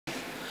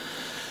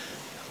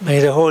May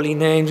the holy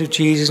names of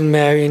Jesus and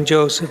Mary and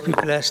Joseph be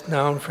blessed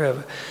now and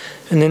forever.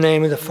 In the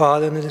name of the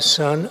Father, and of the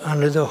Son,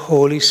 and of the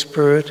Holy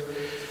Spirit.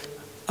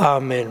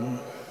 Amen.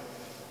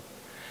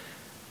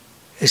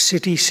 A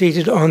city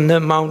seated on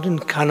the mountain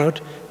cannot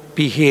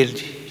be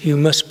hid. You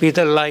must be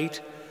the light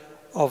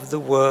of the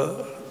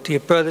world.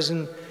 Dear brothers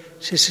and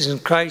sisters in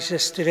Christ,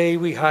 yesterday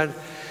we had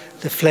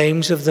the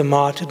flames of the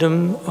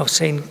martyrdom of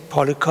St.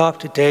 Polycarp.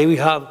 Today we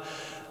have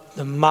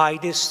the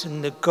Midas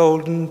and the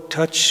golden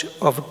touch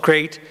of a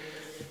great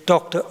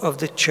doctor of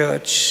the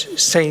church,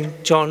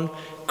 St. John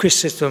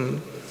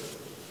Chrysostom.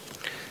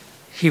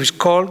 He was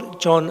called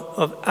John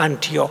of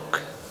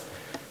Antioch,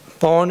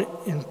 born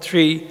in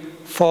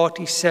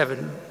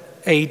 347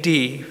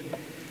 AD,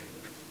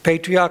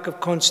 Patriarch of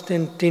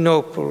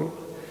Constantinople,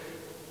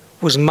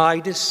 was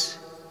Midas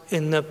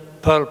in the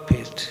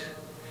pulpit.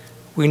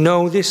 We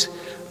know this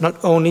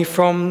not only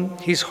from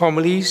his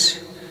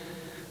homilies,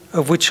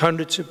 of which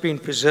hundreds have been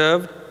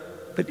preserved,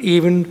 but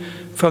even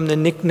from the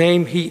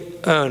nickname he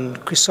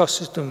earned,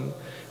 Chrysostom,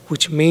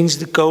 which means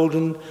the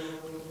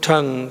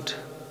golden-tongued.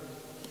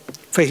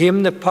 For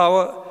him, the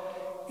power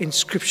in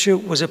Scripture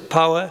was a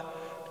power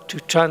to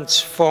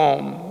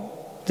transform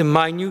the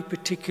minute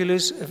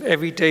particulars of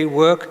everyday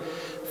work,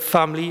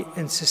 family,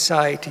 and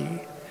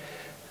society.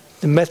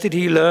 The method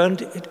he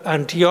learned at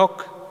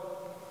Antioch,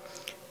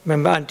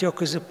 remember Antioch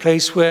is a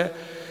place where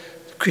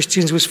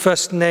Christians was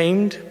first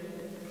named,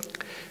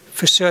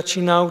 for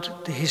searching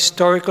out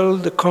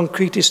the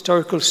concrete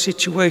historical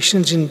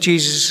situations in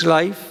Jesus'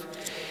 life.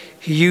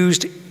 He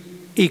used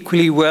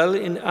equally well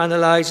in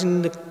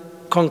analyzing the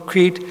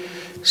concrete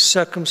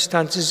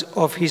circumstances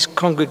of his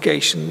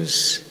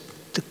congregations.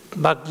 The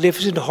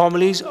magnificent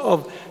homilies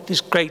of this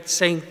great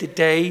saint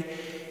today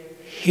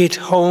hit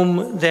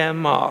home their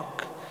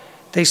mark.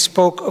 They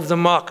spoke of the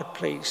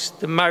marketplace,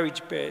 the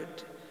marriage bed,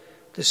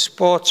 the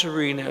sports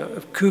arena,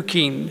 of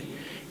cooking,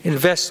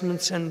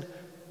 investments and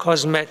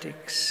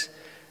cosmetics,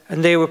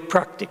 and they were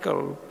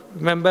practical.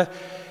 Remember,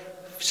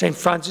 St.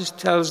 Francis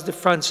tells the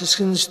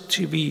Franciscans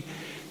to be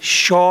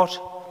short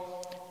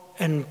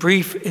and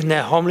brief in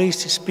their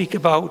homilies, to speak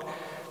about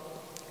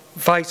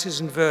vices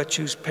and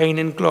virtues, pain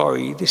and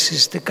glory. This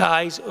is the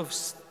guise of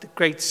the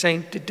great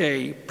saint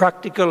today.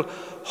 Practical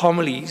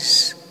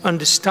homilies,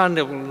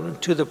 understandable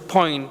and to the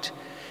point.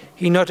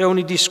 He not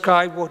only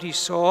described what he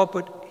saw,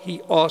 but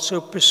he also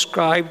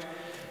prescribed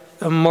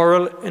a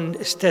moral and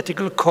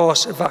aesthetical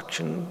course of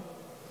action.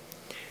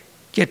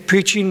 Yet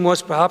preaching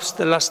was perhaps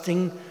the last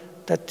thing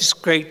that this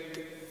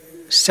great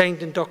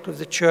saint and doctor of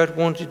the church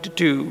wanted to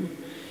do.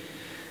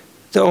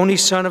 The only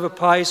son of a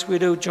pious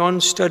widow,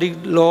 John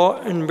studied law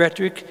and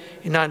rhetoric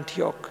in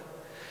Antioch.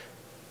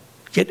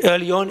 Yet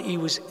early on, he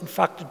was in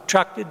fact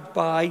attracted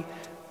by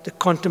the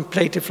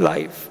contemplative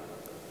life.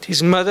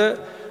 His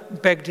mother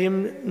begged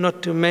him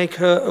not to make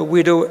her a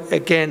widow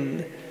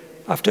again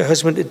after her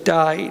husband had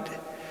died,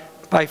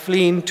 by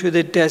fleeing to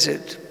the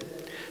desert.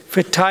 For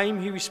a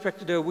time, he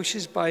respected her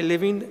wishes by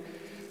living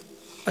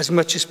as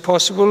much as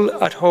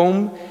possible at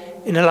home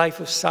in a life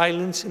of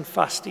silence and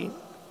fasting.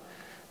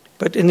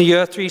 But in the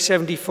year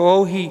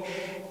 374, he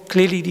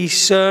clearly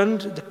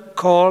discerned the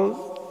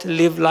call to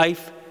live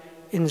life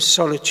in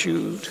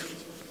solitude.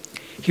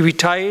 He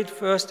retired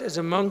first as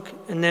a monk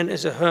and then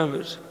as a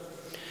hermit.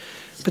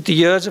 But the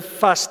years of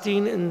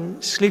fasting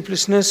and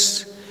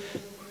sleeplessness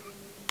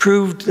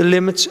proved the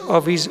limits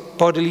of his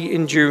bodily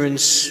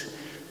endurance.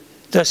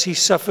 Thus he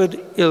suffered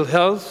ill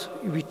health.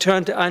 He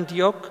returned to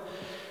Antioch,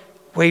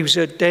 where he was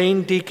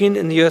ordained deacon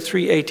in the year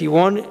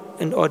 381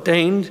 and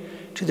ordained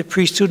to the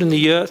priesthood in the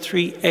year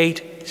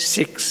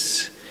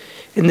 386.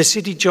 In the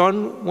city,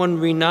 John won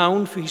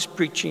renown for his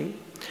preaching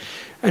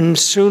and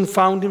soon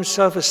found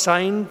himself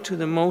assigned to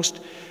the most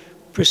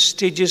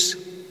prestigious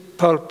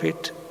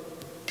pulpit.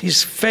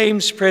 His fame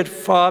spread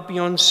far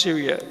beyond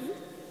Syria.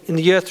 In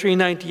the year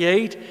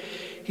 398,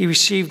 he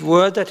received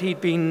word that he'd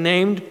been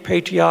named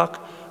Patriarch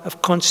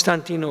of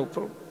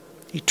Constantinople.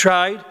 He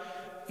tried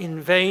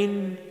in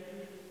vain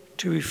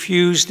to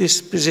refuse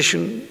this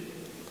position,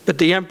 but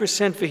the emperor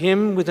sent for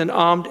him with an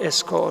armed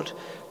escort.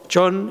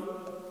 John,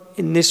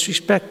 in this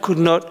respect, could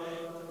not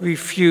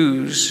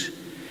refuse.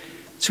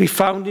 So he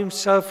found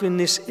himself in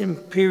this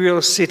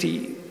imperial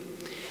city.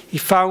 He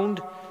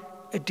found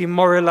a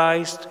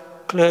demoralized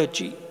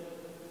clergy,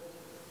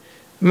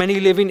 many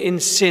living in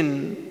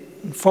sin,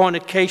 in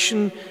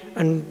fornication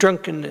and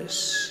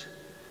drunkenness.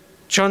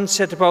 John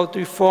set about the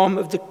reform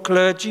of the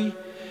clergy,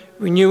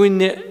 renewing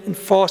the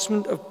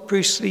enforcement of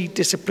priestly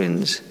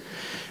disciplines,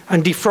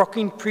 and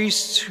defrocking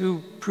priests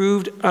who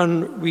proved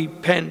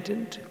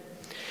unrepentant.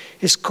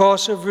 His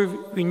course of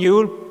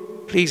renewal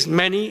pleased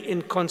many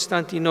in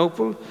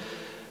Constantinople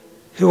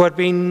who had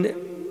been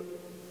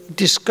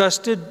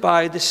disgusted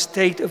by the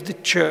state of the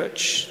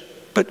church,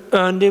 but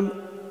earned him,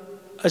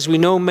 as we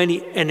know,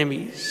 many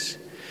enemies.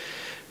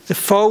 The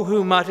foe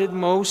who mattered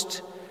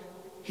most,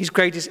 his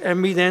greatest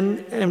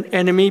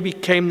enemy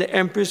became the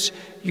Empress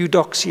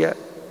Eudoxia,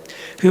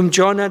 whom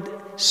John had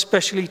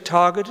specially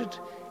targeted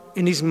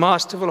in his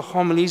masterful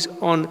homilies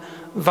on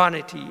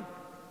vanity.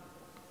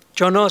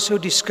 John also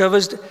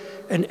discovers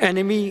an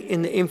enemy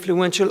in the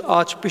influential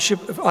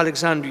Archbishop of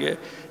Alexandria,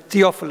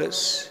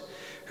 Theophilus,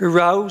 who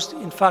roused,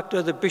 in fact,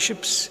 other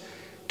bishops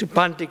to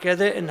band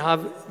together and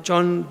have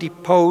John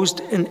deposed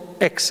and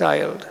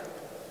exiled.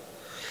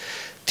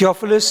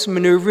 Theophilus'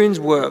 maneuverings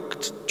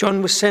worked.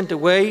 John was sent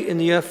away in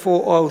the year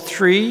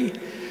 403,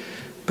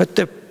 but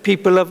the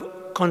people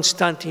of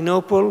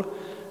Constantinople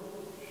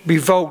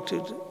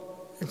revolted,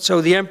 and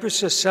so the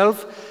empress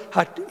herself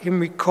had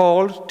him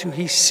recalled to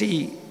his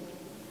see.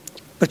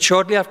 But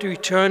shortly after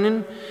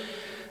returning,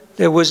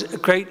 there was a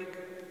great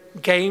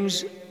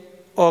games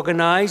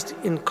organized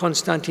in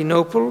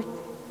Constantinople,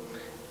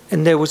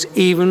 and there was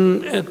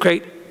even a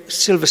great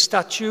silver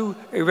statue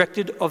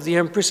erected of the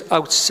empress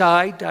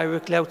outside,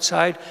 directly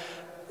outside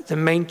the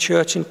main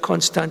church in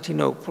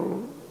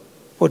Constantinople.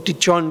 What did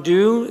John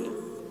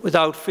do?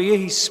 Without fear,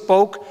 he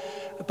spoke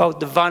about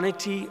the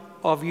vanity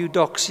of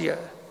Eudoxia.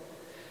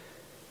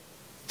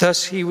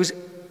 Thus he was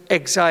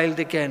exiled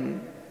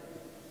again.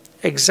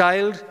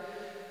 Exiled,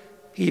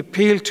 he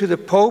appealed to the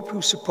Pope,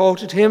 who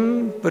supported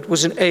him, but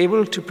was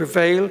unable to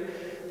prevail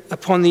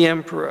upon the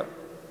emperor.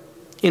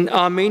 In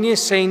Armenia,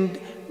 St.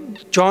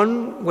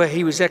 John, where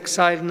he was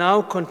exiled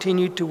now,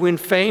 continued to win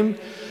fame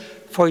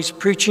for his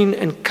preaching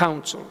and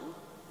counsel,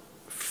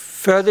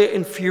 further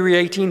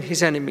infuriating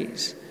his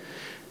enemies.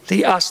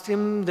 They asked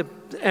him, the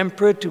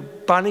emperor, to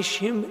banish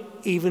him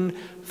even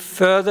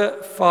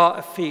further far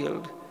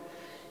afield,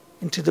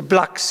 into the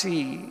Black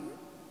Sea.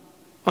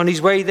 On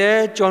his way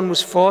there, John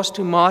was forced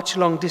to march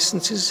long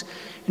distances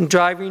in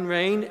driving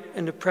rain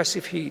and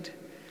oppressive heat.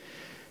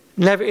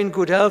 Never in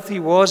good health he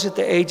was at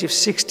the age of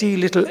 60,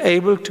 little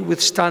able to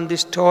withstand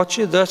this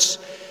torture. Thus,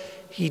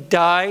 he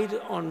died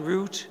en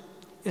route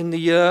in the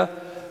year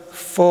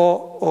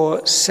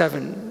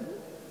 407.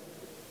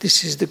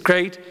 This is the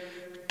great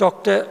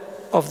doctor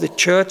of the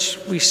church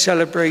we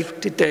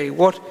celebrate today.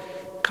 What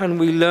can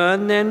we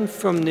learn then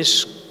from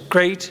this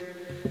great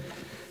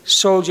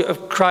soldier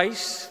of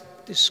Christ,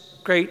 this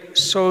great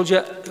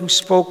soldier who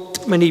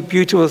spoke many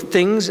beautiful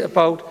things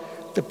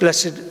about the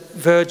Blessed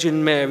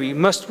Virgin Mary?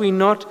 Must we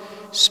not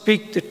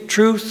speak the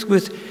truth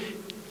with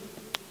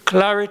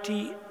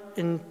clarity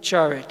and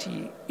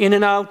charity, in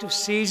and out of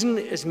season,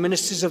 as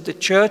ministers of the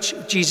Church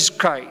of Jesus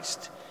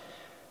Christ?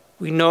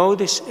 We know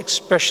this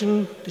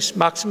expression, this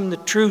maxim, the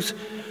truth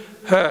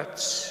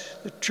hurts.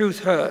 The truth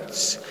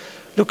hurts.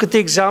 Look at the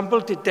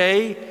example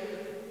today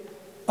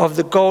of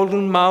the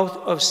golden mouth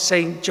of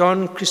St.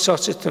 John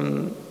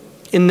Chrysostom,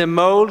 in the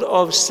mold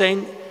of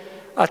St.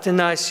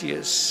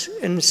 Athanasius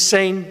and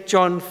St.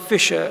 John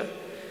Fisher,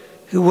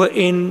 who were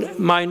in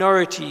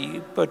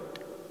minority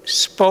but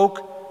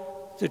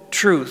spoke the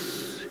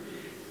truth.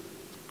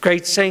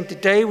 Great saint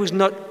today was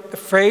not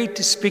afraid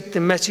to speak the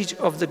message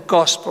of the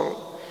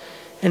gospel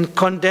and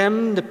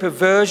condemn the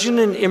perversion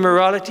and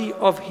immorality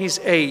of his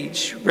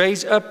age.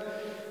 Raise up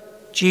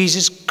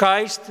Jesus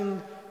Christ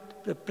and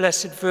the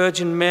Blessed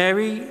Virgin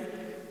Mary,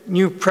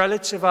 new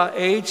prelates of our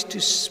age,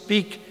 to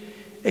speak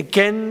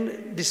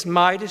again this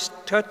Midas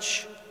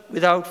touch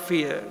without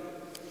fear.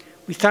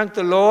 We thank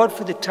the Lord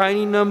for the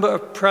tiny number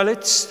of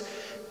prelates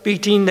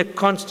beating the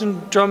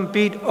constant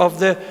drumbeat of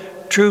the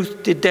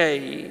truth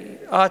today.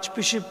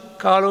 Archbishop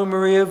Carlo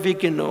Maria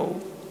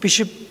Vigano,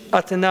 Bishop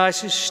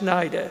Athanasius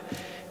Schneider,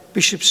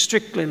 Bishop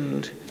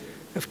Strickland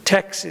of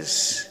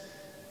Texas.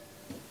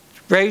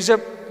 Raise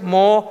up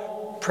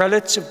more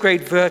prelates of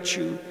great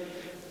virtue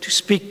to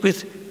speak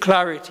with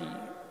clarity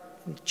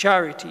and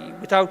charity,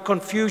 without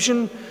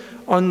confusion,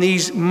 on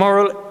these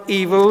moral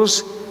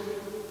evils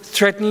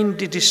threatening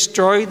to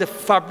destroy the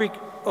fabric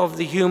of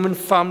the human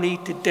family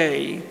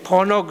today: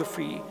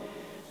 pornography,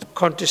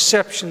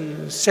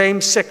 contraception,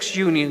 same-sex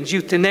unions,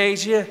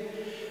 euthanasia,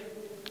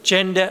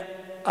 gender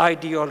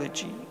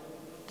ideology,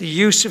 the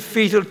use of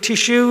fetal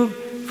tissue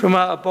from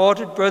our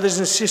aborted brothers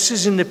and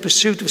sisters in the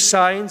pursuit of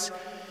science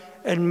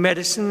and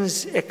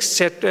medicines,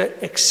 etc.,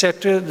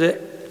 etc.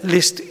 The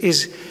list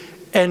is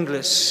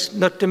endless.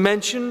 Not to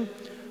mention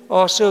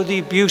also the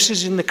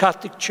abuses in the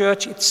Catholic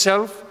Church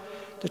itself,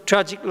 the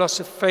tragic loss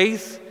of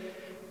faith,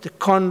 the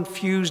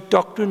confused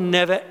doctrine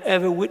never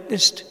ever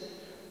witnessed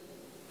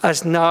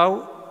as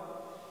now,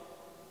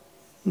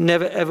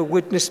 never ever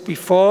witnessed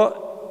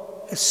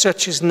before, as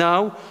such as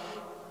now.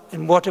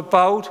 And what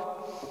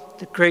about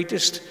the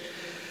greatest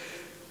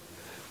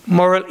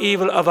moral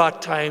evil of our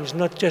times?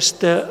 Not just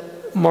the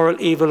moral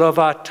evil of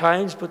our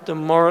times, but the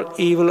moral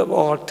evil of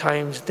all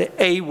times, the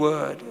A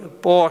word,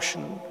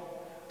 abortion.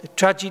 The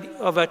tragedy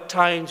of our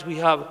times, we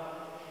have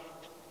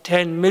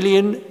 10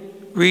 million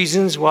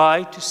reasons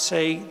why to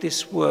say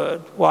this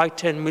word. Why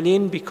 10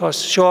 million?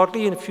 Because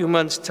shortly, in a few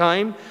months'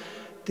 time,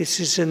 this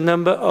is a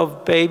number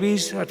of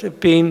babies that have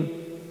been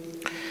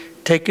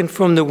taken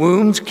from the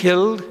wombs,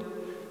 killed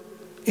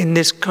in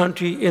this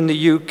country, in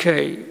the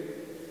UK.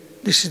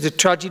 This is the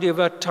tragedy of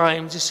our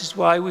times. This is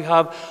why we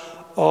have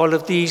all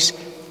of these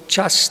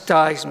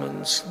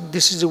chastisements.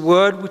 This is a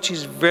word which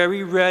is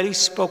very rarely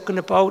spoken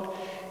about,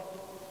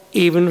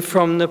 even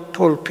from the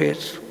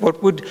pulpit.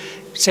 What would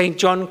St.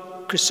 John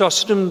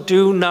Chrysostom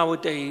do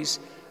nowadays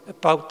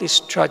about this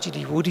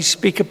tragedy? Would he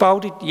speak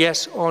about it,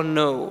 yes or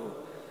no?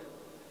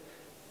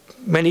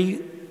 Many,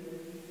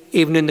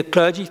 even in the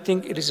clergy,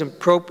 think it is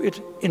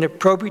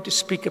inappropriate to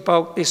speak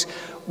about this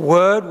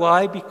word.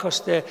 Why?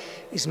 Because there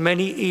is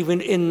many,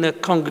 even in the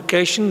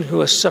congregation,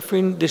 who are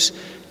suffering this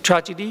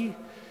tragedy.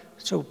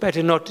 So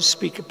better not to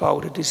speak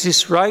about it. Is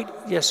this right?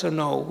 Yes or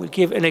no? We'll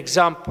give an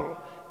example.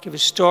 Give a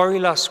story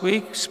last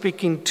week,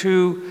 speaking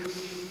to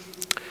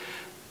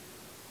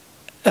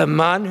a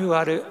man who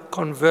had a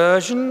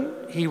conversion.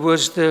 He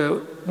was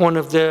one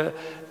of the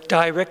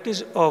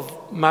directors of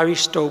Mary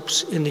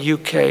Stopes in the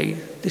UK.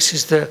 This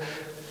is the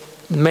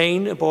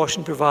main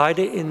abortion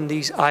provider in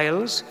these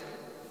isles,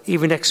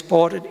 even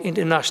exported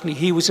internationally.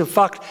 He was, in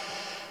fact,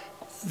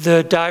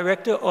 the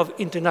director of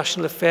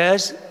international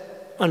affairs.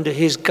 Under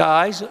his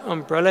guise,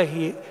 umbrella,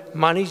 he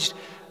managed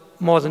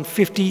more than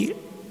 50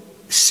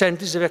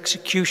 centers of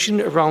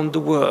execution around the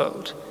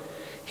world.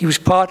 He was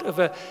part of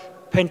a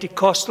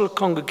Pentecostal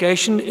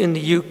congregation in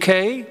the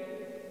UK.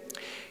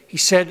 He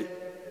said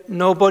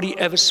nobody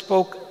ever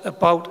spoke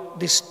about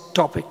this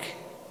topic,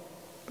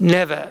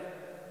 never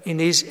in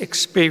his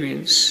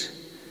experience.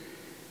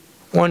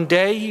 One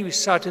day he was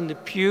sat in the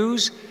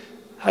pews,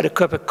 had a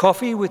cup of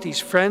coffee with his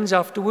friends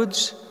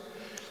afterwards,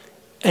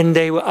 and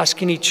they were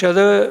asking each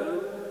other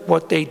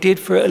what they did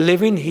for a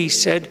living. He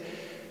said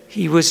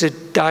he was a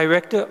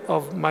director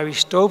of Mary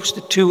Stopes.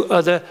 The two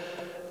other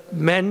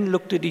men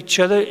looked at each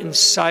other in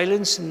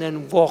silence and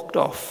then walked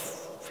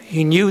off.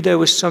 He knew there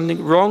was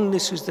something wrong.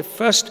 This was the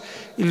first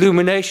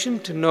illumination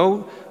to know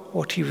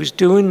what he was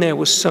doing. There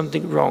was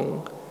something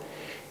wrong.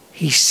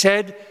 He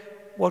said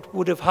what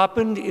would have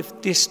happened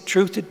if this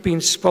truth had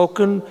been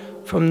spoken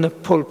from the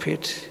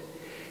pulpit.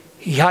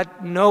 He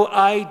had no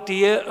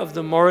idea of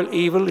the moral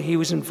evil he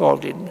was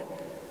involved in.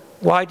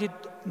 Why did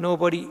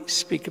nobody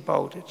speak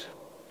about it?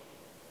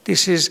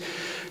 This is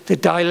the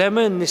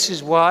dilemma, and this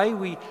is why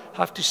we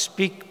have to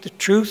speak the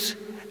truth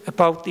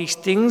about these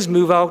things,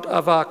 move out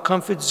of our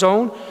comfort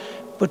zone,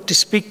 but to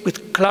speak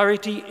with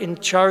clarity in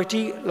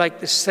charity like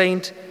the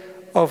saint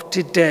of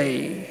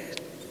today,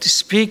 to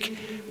speak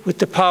with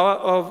the power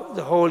of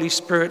the Holy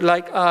Spirit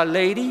like Our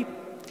Lady.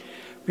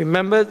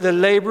 Remember, the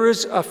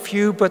laborers are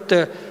few, but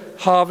the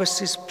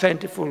harvest is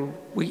plentiful.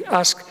 We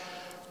ask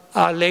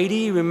Our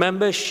Lady,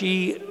 remember,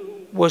 she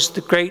was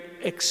the great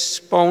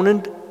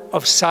exponent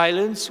of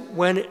silence,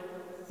 when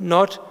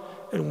not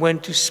and when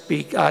to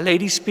speak. Our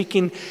Lady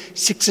speaking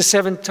 6 or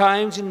 7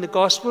 times in the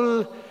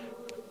Gospel,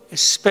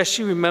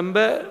 especially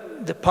remember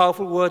the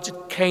powerful words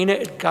at Cana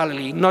at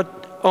Galilee,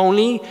 not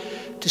only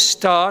to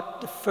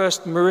start the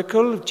first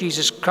miracle of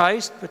Jesus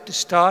Christ, but to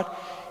start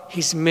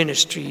his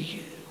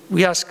ministry.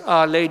 We ask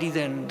Our Lady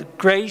then the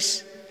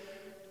grace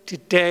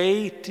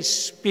today to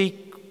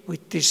speak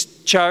with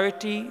this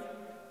charity,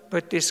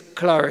 but this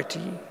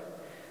clarity.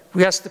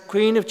 We ask the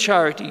Queen of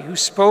Charity, who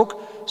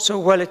spoke so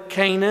well at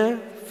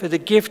Cana, for the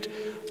gift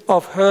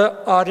of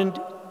her ardent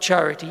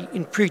charity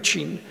in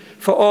preaching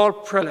for all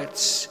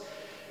prelates,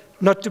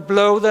 not to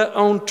blow their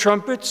own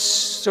trumpets,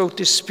 so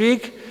to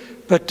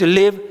speak, but to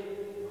live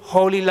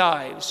holy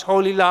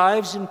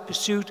lives in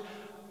pursuit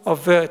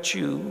of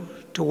virtue,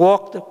 to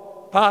walk the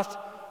path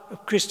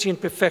of Christian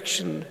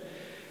perfection,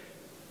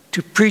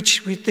 to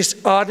preach with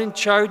this ardent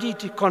charity,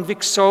 to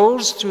convict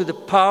souls through the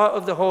power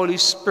of the Holy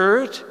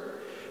Spirit,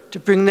 to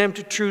bring them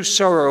to true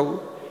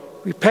sorrow,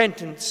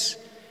 repentance,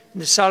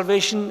 and the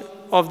salvation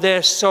of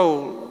their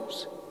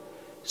souls,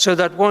 so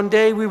that one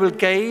day we will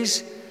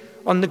gaze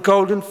on the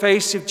golden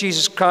face of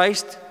Jesus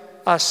Christ,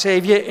 our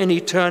Saviour in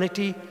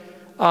eternity.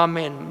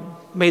 Amen.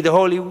 May the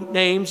holy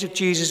names of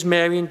Jesus,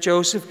 Mary, and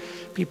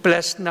Joseph be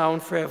blessed now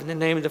and forever. In the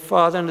name of the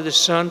Father, and of the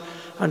Son,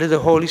 and of the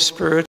Holy Spirit.